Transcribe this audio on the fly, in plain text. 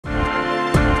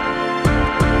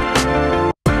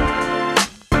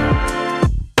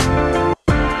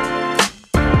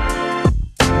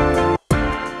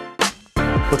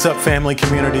What's up, Family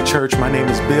Community Church? My name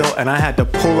is Bill, and I had to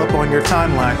pull up on your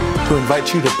timeline to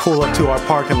invite you to pull up to our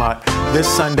parking lot this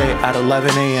Sunday at 11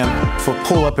 a.m. for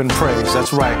Pull Up and Praise.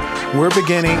 That's right. We're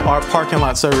beginning our parking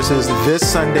lot services this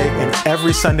Sunday and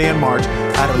every Sunday in March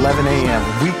at 11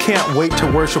 a.m. We can't wait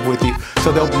to worship with you.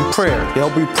 So there'll be prayer, there'll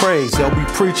be praise, there'll be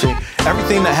preaching.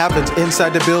 Everything that happens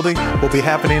inside the building will be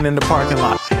happening in the parking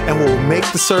lot. And what will make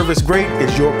the service great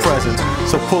is your presence.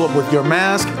 So pull up with your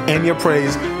mask and your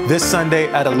praise this Sunday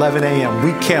at 11 a.m.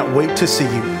 We can't wait to see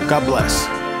you. God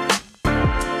bless.